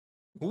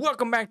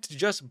Welcome back to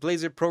Just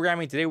Blazor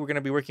Programming. Today we're going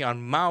to be working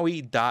on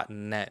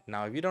Maui.net.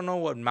 Now, if you don't know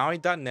what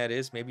Maui.net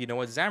is, maybe you know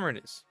what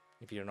Xamarin is.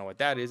 If you don't know what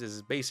that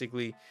is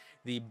basically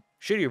the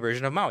shittier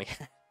version of Maui.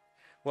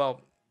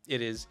 Well,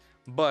 it is,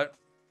 but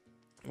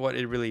what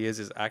it really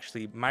is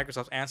actually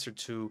Microsoft's answer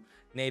to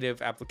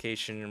native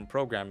application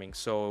programming.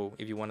 So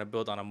if you want to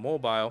build on a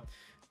mobile,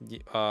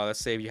 let's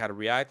say if you had a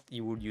React,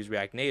 you would use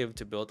React Native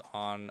to build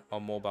on a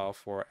mobile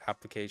for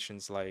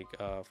applications like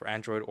for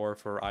Android or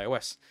for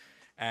iOS.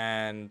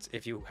 And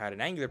if you had an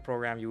Angular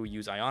program, you would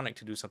use Ionic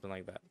to do something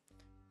like that.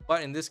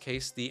 But in this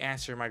case, the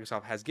answer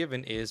Microsoft has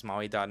given is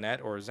Maui.net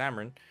or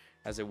Xamarin,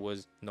 as it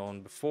was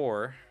known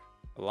before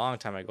a long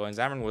time ago. And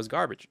Xamarin was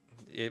garbage.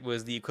 It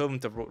was the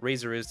equivalent of what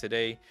Razor is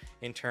today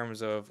in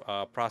terms of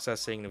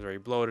processing. It was very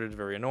bloated,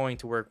 very annoying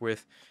to work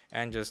with,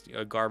 and just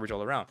garbage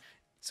all around.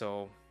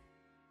 So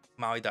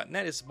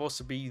Maui.net is supposed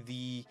to be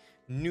the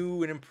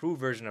new and improved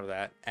version of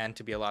that and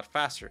to be a lot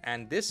faster.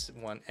 And this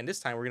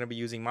time we're going to be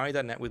using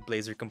Maui.net with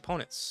Blazor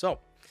components. So,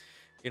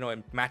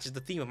 it matches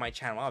the theme of my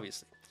channel,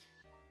 obviously.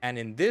 And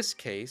in this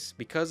case,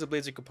 because the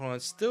Blazor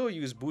components still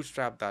use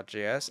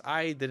bootstrap.js,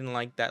 I didn't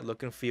like that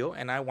look and feel,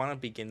 and I want to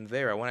begin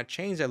there. I want to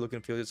change that look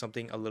and feel to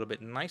something a little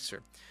bit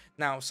nicer.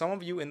 Now, some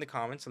of you in the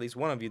comments, at least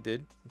one of you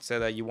did, said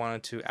that you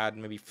wanted to add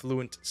maybe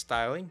Fluent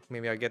styling.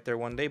 Maybe I'll get there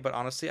one day, but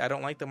honestly, I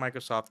don't like the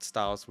Microsoft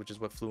styles, which is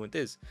what Fluent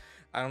is.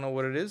 I don't know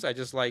what it is. I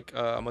just like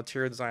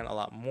material design a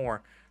lot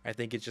more. I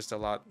think it's just a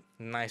lot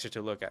nicer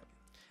to look at.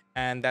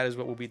 And that is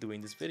what we'll be doing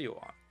this video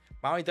on.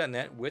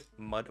 Maui.net with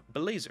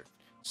MudBlazor.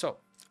 So,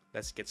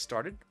 let's get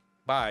started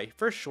by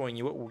first showing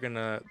you what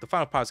the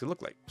final product's gonna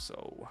look like.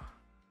 So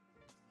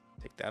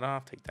take that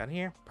off, take that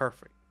here,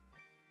 perfect.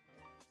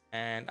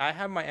 And I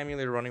have my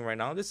emulator running right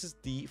now. This is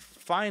the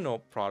final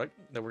product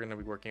that we're gonna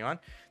be working on.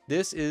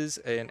 This is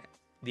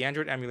the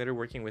Android emulator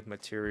working with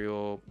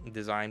material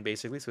design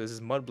basically. So this is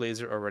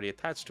MudBlazor already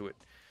attached to it.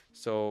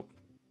 So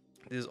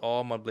this is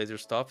all MudBlazor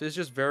stuff. It's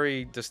just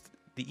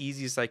the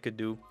easiest I could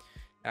do.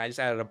 And I just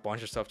added a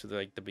bunch of stuff to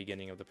the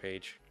beginning of the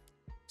page.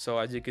 So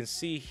as you can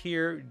see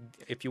here,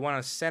 if you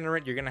want to center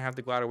it, you're going to have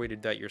to go out of your way to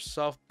do that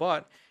yourself,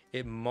 but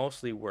it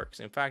mostly works.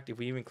 In fact, if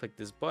we even click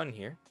this button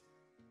here,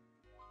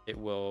 it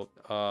will,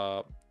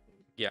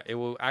 it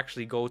will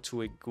actually go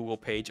to a Google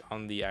page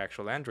on the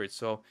actual Android.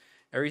 So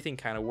everything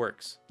kind of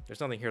works. There's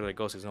nothing here that it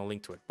goes, there's no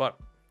link to it, but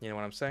you know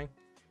what I'm saying?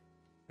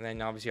 And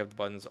then obviously you have the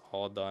buttons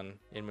all done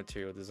in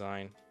material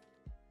design,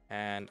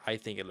 and I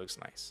think it looks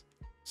nice.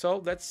 So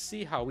let's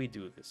see how we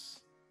do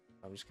this.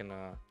 I'm just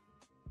gonna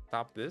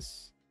stop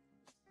this.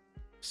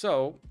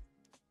 So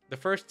the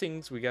first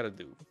things we got to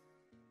do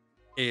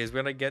is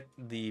we're going to get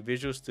the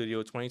Visual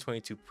Studio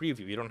 2022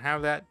 preview. If you don't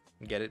have that,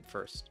 get it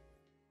first.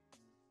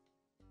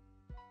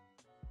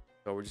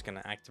 So we're just going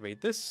to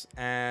activate this.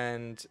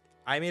 And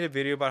I made a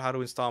video about how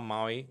to install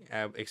Maui.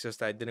 It's just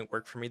that it didn't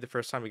work for me the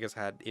first time because I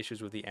had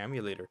issues with the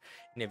emulator.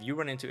 And if you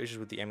run into issues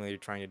with the emulator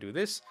trying to do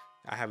this,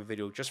 I have a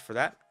video just for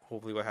that.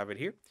 Hopefully we'll have it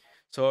here.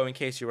 So in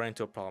case you run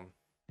into a problem,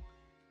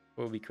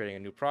 we'll be creating a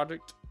new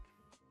project.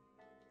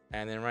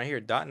 And then right here,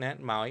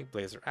 .NET Maui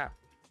Blazor app.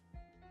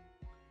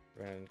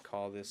 We're going to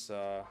call this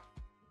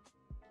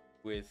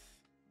with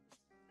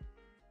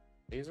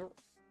Blazor.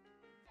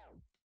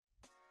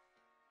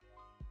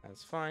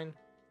 That's fine.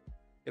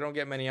 You don't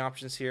get many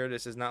options here.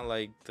 This is not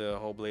like the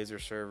whole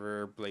Blazor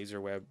server, Blazor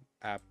web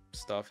app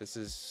stuff. This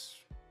is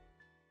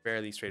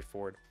fairly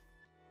straightforward.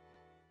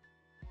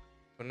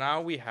 So now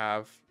we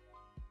have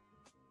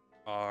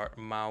our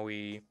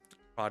Maui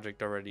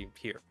project already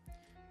here.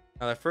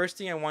 Now the first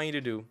thing I want you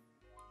to do,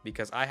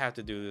 because I have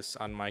to do this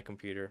on my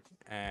computer,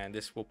 and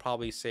this will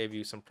probably save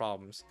you some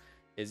problems,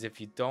 is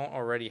if you don't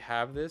already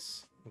have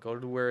this, go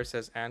to where it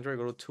says Android,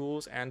 go to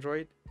Tools,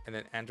 Android, and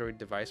then Android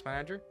Device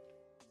Manager.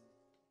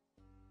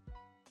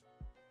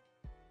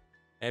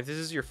 And if this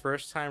is your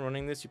first time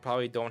running this, you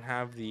probably don't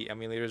have the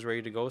emulators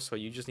ready to go, so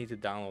you just need to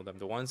download them.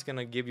 The one's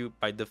gonna give you,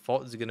 by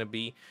default, is gonna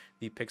be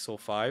the Pixel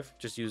 5.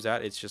 Just use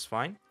that, it's just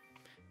fine.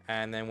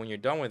 And then when you're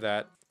done with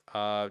that,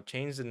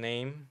 change the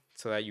name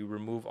so that you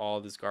remove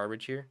all this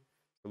garbage here.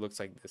 It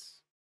looks like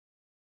this,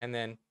 and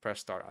then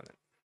press start on it.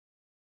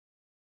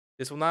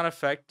 This will not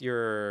affect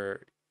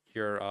your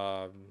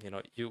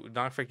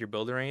not affect your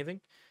build or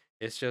anything.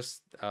 It's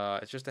just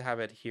to have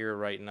it here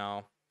right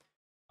now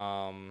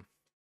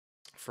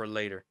for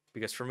later,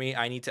 because for me,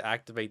 I need to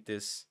activate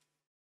this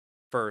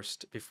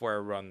first before I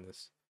run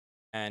this.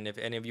 And if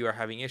any of you are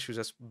having issues,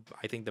 that's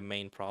I think the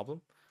main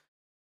problem.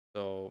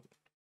 So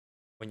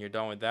when you're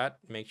done with that,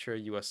 make sure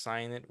you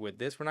assign it with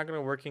this. We're not going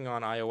to be working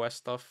on iOS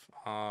stuff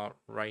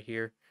right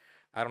here.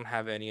 I don't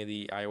have any of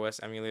the iOS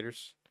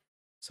emulators,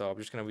 so I'm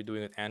just going to be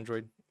doing it with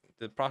Android.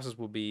 The process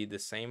will be the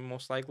same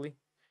most likely.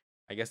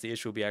 I guess the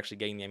issue will be actually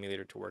getting the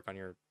emulator to work on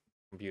your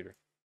computer,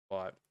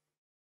 but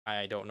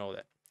I don't know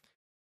that.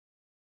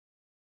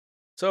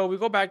 So we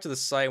go back to the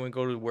site and we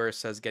go to where it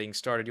says getting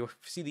started. You'll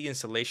see the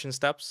installation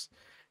steps.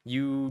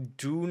 You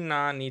do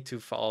not need to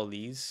follow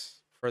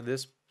these for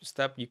this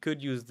step. You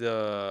could use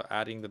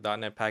adding the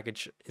 .NET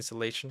package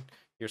installation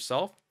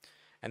yourself,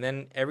 and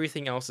then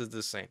everything else is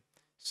the same.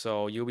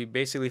 So you'll be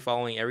basically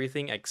following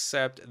everything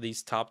except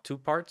these top two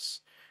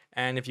parts.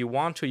 And if you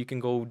want to, you can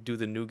go do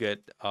the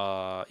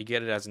NuGet. You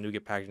get it as a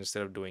NuGet package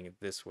instead of doing it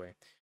this way,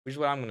 which is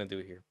what I'm gonna do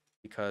here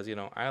because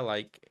I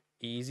like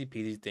easy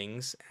peasy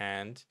things,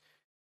 and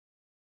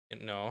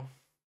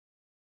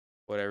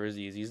whatever is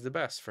easy is the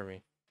best for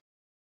me.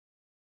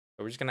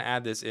 So we're just gonna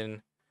add this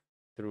in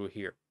through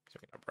here. So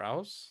we're gonna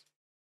browse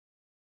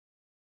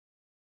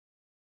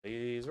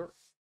Blazor.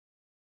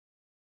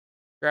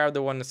 Grab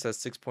the one that says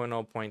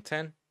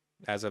 6.0.10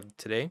 as of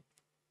today.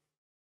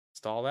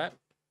 Install that.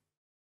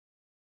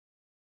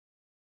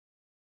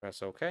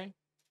 Press OK.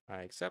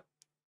 I accept.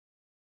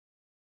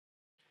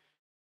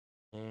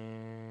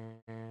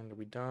 And are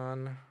we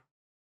done?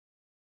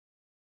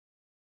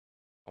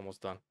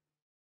 Almost done.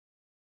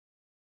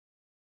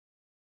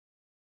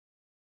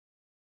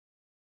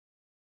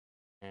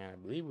 And I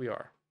believe we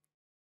are.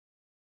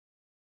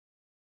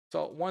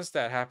 So once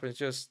that happens,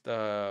 just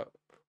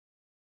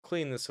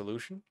clean the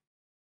solution.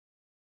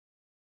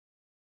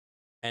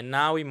 And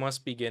now we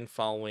must begin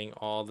following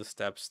all the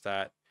steps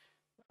that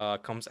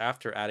comes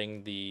after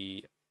adding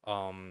the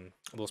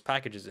those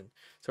packages in.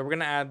 So we're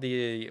gonna add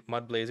the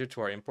MudBlazor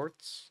to our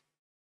imports.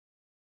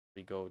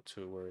 We go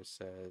to where it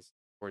says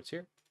imports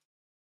here,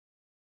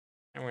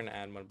 and we're gonna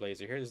add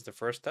MudBlazor here. This is the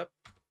first step.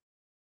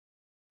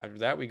 After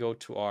that, we go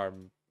to our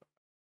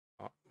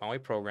Maui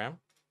program,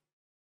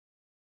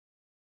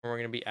 and we're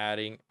gonna be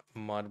adding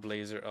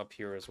MudBlazor up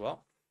here as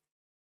well.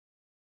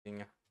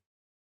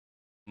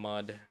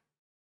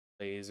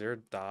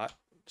 MudBlazor dot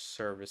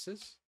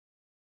services,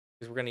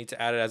 because we're gonna need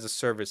to add it as a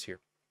service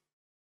here.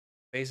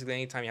 Basically,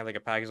 anytime you have like a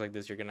package like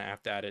this, you're gonna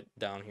have to add it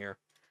down here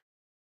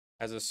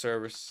as a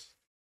service.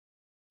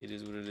 It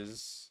is what it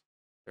is.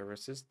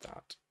 Services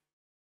dot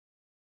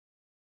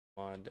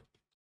mud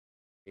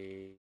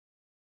a.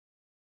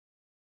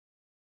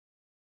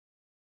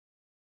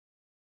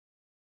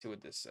 See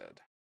what this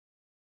said.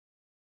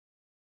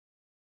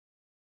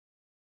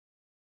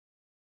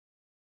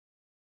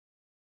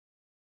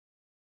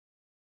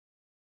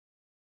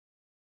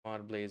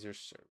 MudBlazor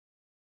service.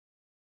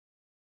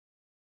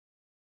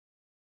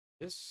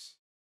 This.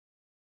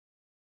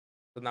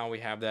 So now we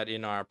have that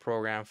in our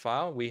program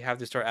file. We have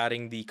to start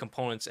adding the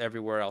components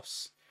everywhere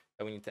else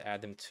that we need to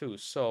add them to.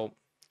 So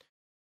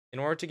in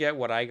order to get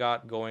what I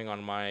got going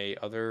on my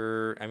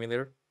other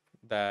emulator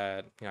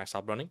that I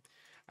stopped running,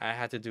 I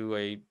had to do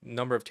a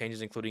number of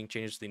changes, including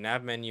changes to the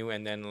nav menu,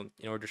 and then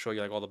in order to show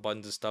you like all the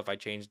buttons and stuff, I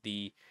changed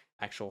the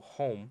actual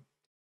home.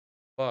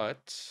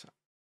 But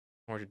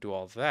in order to do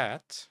all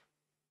that,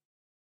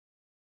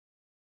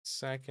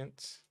 second,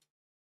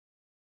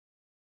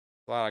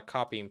 a lot of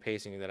copy and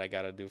pasting that I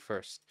gotta do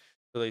first.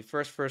 So the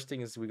first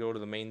thing is we go to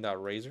the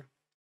main.razor.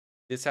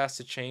 This has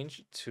to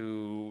change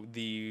to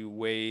the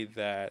way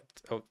that,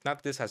 oh,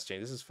 not this has to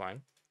change, this is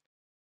fine.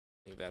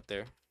 Leave that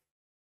there.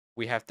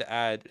 We have to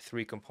add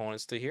 3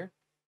 components to here.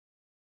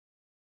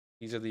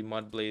 These are the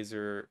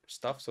MudBlazor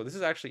stuff. So this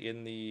is actually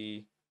in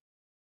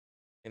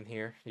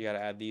here. You got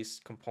to add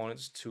these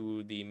components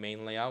to the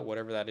main layout,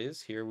 whatever that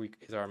is. Here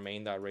is our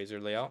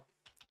main.razor layout.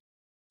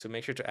 So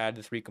make sure to add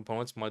the 3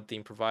 components: mud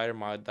theme provider,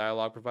 mud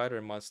dialog provider,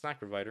 and mud snack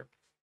provider.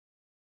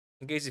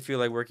 In case you feel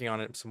like working on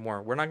it some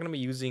more. We're not going to be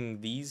using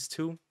these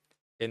 2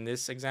 in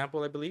this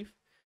example, I believe.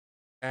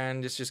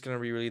 And it's just going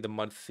to be really the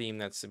mud theme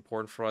that's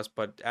important for us,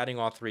 but adding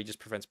all 3 just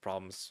prevents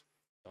problems.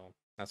 So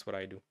that's what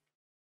I do.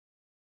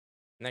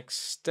 Next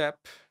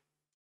step,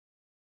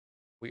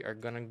 we are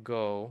going to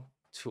go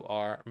to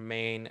our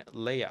main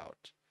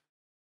layout.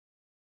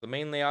 The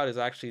main layout is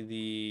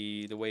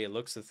actually the way it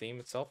looks, the theme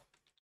itself.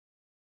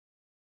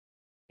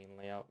 Main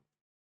layout.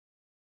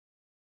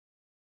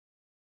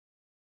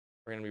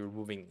 We're going to be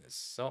removing this.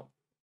 So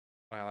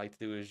what I like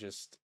to do is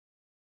just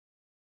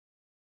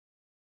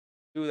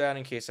do that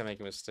in case I make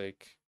a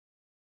mistake.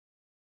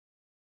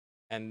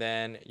 And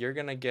then you're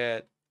going to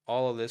get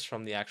all of this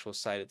from the actual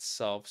site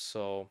itself.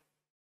 So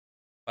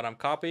what I'm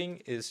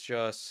copying is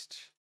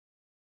just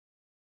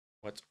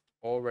what's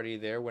already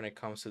there when it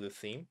comes to the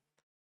theme.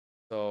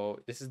 So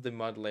this is the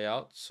mud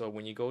layout. So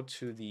when you go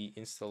to the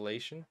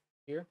installation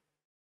here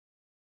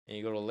and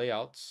you go to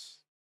layouts,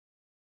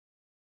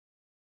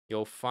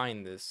 you'll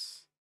find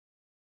this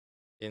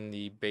in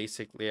the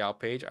basic layout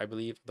page. I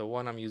believe the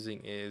one I'm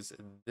using is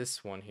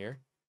this one here.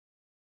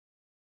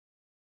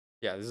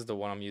 Yeah, this is the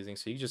one I'm using.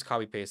 So you just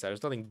copy paste that.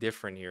 There's nothing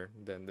different here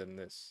than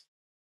this.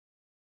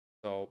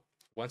 So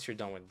once you're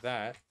done with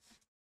that,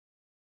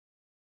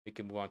 we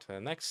can move on to the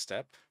next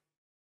step,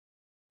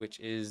 which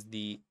is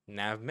the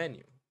nav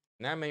menu.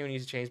 Nav menu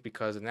needs to change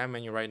because the nav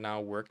menu right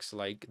now works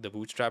like the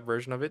Bootstrap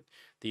version of it,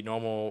 the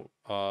normal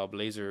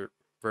Blazor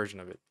version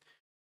of it.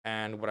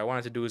 And what I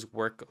wanted to do is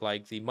work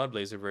like the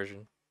MudBlazor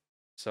version.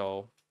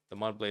 So the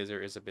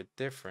MudBlazor is a bit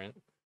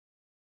different,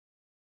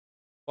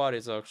 but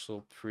it's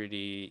also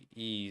pretty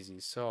easy.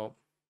 So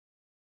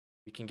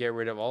we can get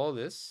rid of all of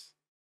this.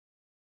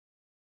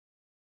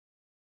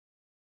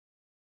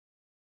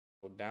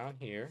 Go down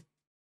here.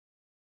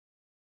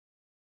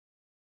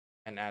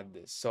 and add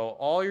this. So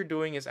all you're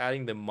doing is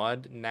adding the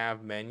mud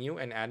nav menu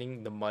and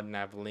adding the mud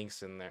nav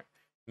links in there,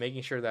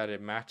 making sure that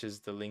it matches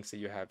the links that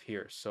you have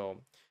here. So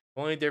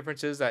the only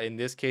difference is that in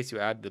this case you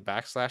add the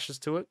backslashes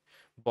to it,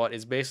 but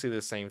it's basically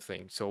the same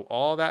thing. So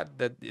all that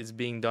is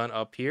being done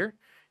up here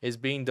is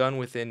being done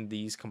within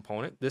this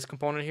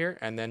component here,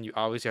 and then you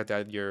obviously have to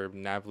add your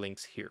nav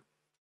links here.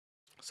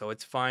 So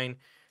it's fine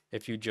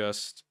if you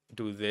just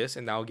do this,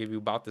 and that'll give you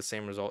about the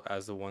same result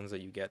as the ones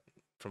that you get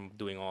from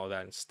doing all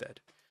that instead.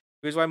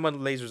 Here's why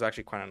MudBlazor is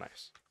actually kind of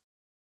nice.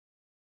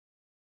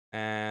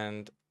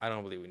 And I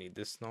don't believe we need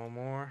this no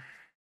more.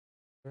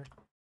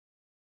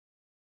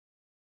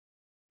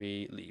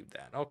 We leave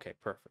that. Okay,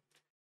 perfect.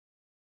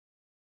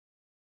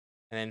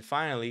 And then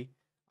finally,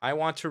 I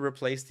want to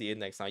replace the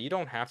index. Now, you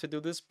don't have to do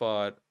this,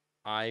 but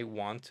I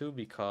want to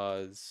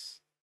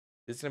because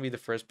this is going to be the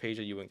first page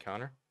that you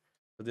encounter.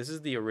 So this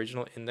is the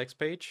original index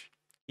page.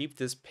 Keep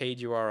this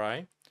page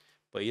URI,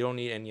 but you don't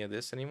need any of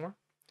this anymore.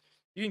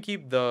 You can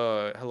keep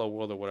the hello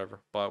world or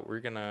whatever, but we're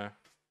going to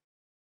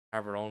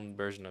have our own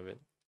version of it.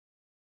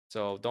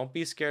 So don't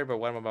be scared about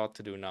what I'm about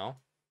to do now.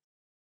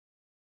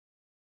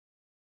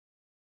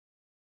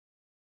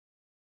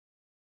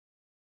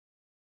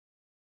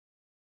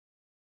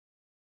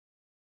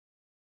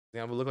 It's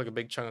gonna look like a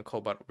big chunk of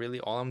code, but really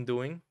all I'm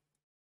doing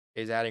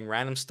is adding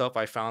random stuff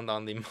I found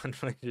on the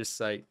MudBlazor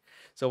site.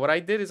 So what I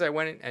did is I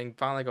went and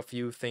found like a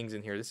few things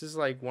in here. This is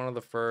like one of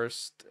the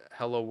first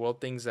hello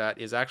world things that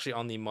is actually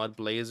on the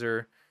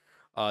MudBlazor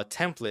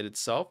template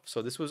itself.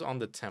 So this was on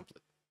the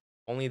template,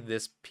 only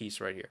this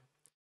piece right here.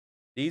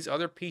 These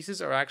other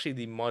pieces are actually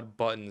the mud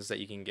buttons that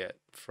you can get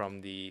from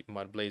the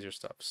MudBlazor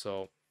stuff.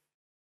 So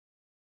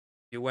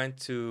you went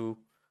to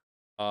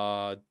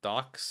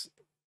docs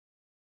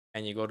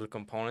and you go to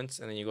components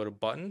and then you go to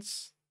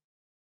buttons.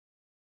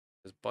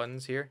 There's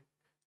buttons here.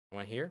 I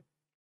went here.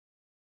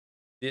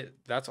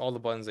 That's all the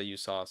buttons that you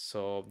saw.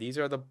 So these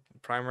are the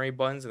primary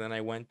buttons, and then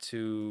I went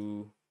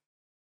to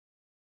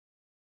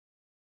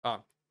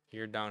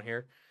here down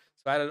here.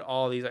 So I added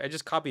all these. I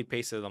just copied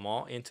pasted them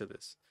all into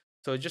this.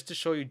 So just to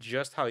show you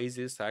just how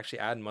easy it is to actually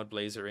add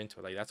MudBlazor into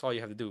it. Like that's all you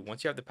have to do.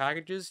 Once you have the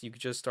packages, you can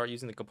just start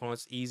using the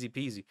components easy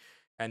peasy.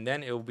 And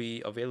then it will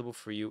be available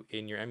for you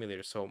in your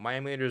emulator. So my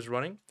emulator is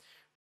running.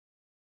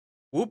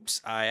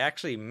 Whoops, I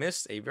actually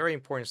missed a very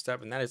important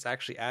step, and that is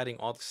actually adding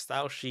all the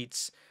style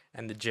sheets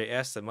and the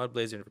JS that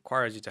MudBlazor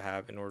requires you to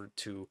have in order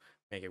to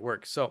make it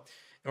work. So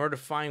in order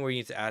to find where you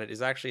need to add it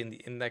is actually in the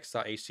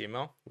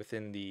index.html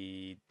within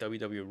the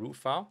www root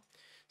file.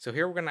 So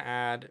here we're going to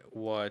add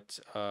what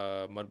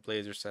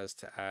MudBlazor says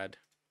to add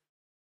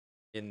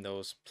in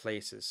those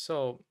places.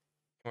 So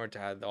in order to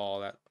add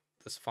all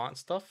this font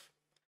stuff,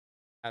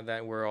 add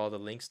that where all the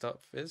link stuff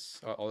is,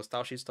 or all the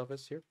style sheet stuff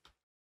is here.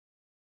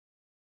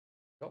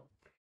 Go.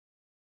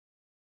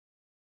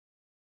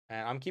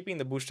 And I'm keeping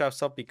the bootstrap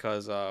stuff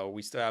because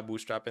we still have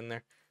bootstrap in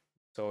there,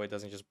 so it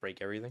doesn't just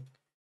break everything.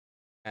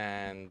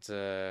 And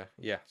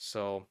yeah,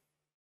 so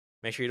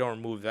make sure you don't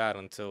remove that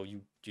until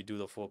you do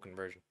the full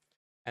conversion.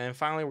 And then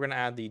finally, we're gonna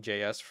add the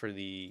JS for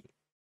the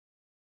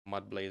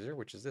MudBlazor,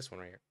 which is this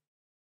one right here.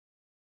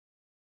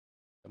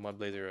 The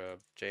MudBlazor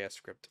JS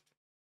script.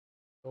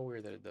 So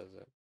weird that it does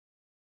that.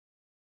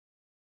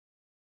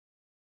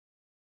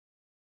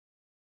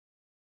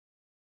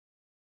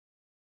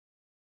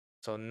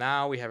 So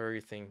now we have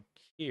everything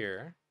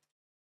here.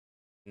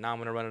 Now I'm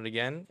gonna run it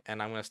again,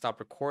 and I'm gonna stop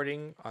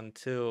recording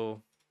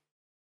until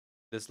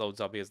this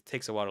loads up because it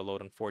takes a while to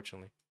load,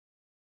 unfortunately.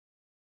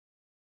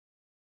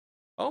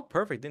 Oh,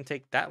 perfect. Didn't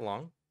take that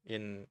long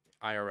in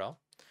IRL.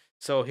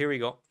 So here we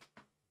go.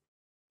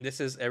 This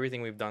is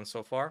everything we've done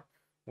so far.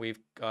 We've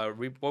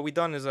what we've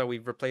done is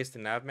we've replaced the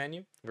nav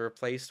menu. We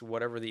replaced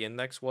whatever the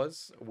index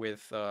was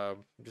with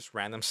just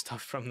random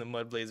stuff from the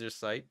MudBlazor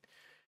site.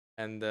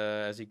 And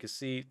as you can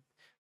see,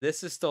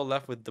 this is still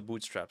left with the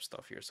bootstrap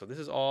stuff here. So this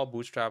is all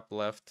bootstrap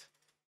left,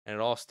 and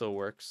it all still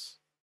works.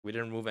 We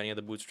didn't remove any of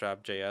the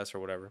bootstrap JS or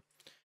whatever.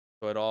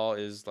 So it all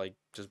is like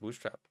just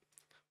bootstrap.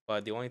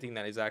 But the only thing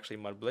that is actually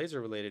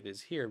MudBlazor related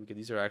is here because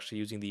these are actually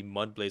using the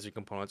MudBlazor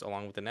components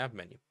along with the nav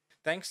menu.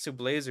 Thanks to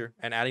Blazor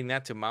and adding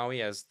that to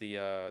Maui as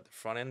the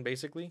front end,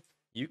 basically,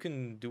 you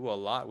can do a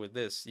lot with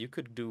this. You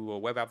could do a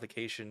web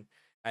application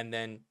and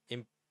then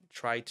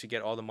try to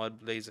get all the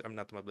MudBlazor,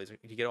 not the MudBlazor,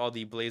 you get all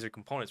the Blazor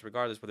components,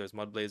 regardless whether it's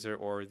MudBlazor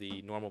or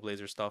the normal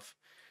Blazor stuff.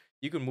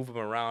 You can move them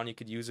around. You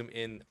could use them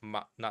in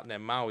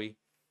 .NET Maui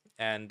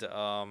and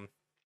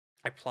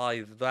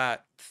apply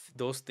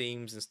those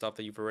themes and stuff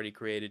that you've already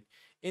created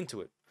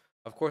into it.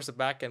 Of course, the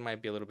backend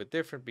might be a little bit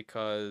different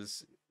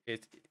because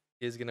it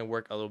is going to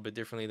work a little bit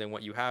differently than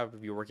what you have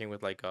if you're working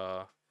with like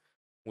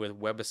with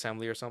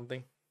WebAssembly or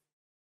something.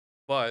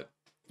 But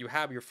you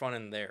have your front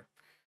end there,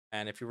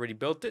 and if you already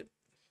built it,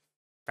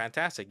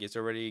 fantastic, it's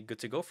already good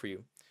to go for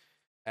you.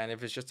 And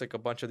if it's just like a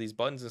bunch of these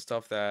buttons and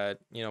stuff that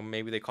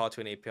maybe they call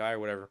to an API or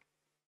whatever,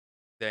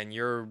 then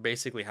you're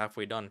basically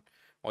halfway done.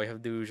 All you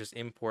have to do is just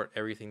import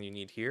everything you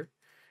need here,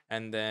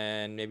 and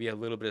then maybe a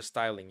little bit of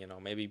styling,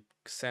 maybe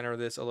center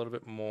this a little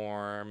bit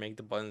more, make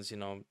the buttons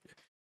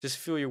just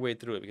feel your way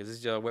through it, because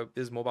this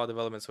is mobile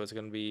development, so it's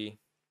going to be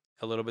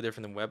a little bit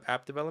different than web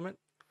app development.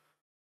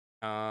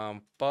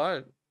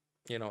 But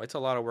you know, it's a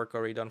lot of work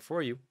already done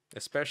for you,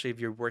 especially if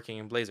you're working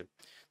in Blazor.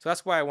 So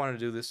that's why I wanted to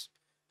do this.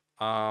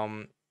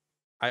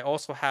 I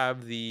also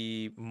have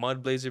the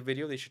MudBlazor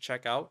video they should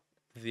check out,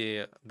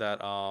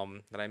 that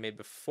I made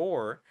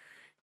before,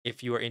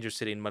 if you are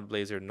interested in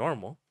MudBlazor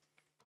normal.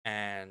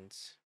 And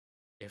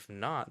if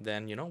not,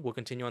 then you know, we'll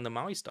continue on the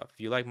Maui stuff. If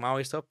you like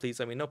Maui stuff, please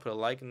let me know. Put a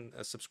like and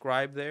a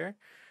subscribe there.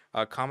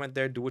 Comment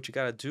there. Do what you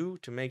gotta do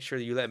to make sure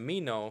that you let me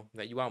know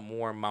that you want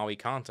more Maui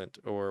content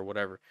or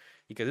whatever.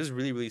 Because this is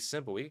really, really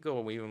simple. We could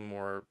go even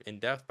more in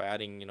depth by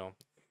adding, you know,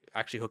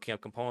 actually hooking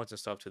up components and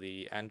stuff to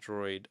the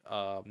Android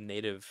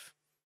native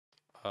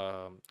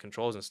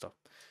controls and stuff.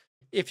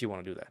 If you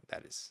want to do that,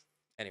 that is.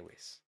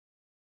 Anyways,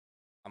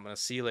 I'm gonna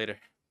see you later.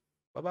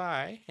 Bye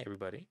bye,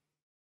 everybody.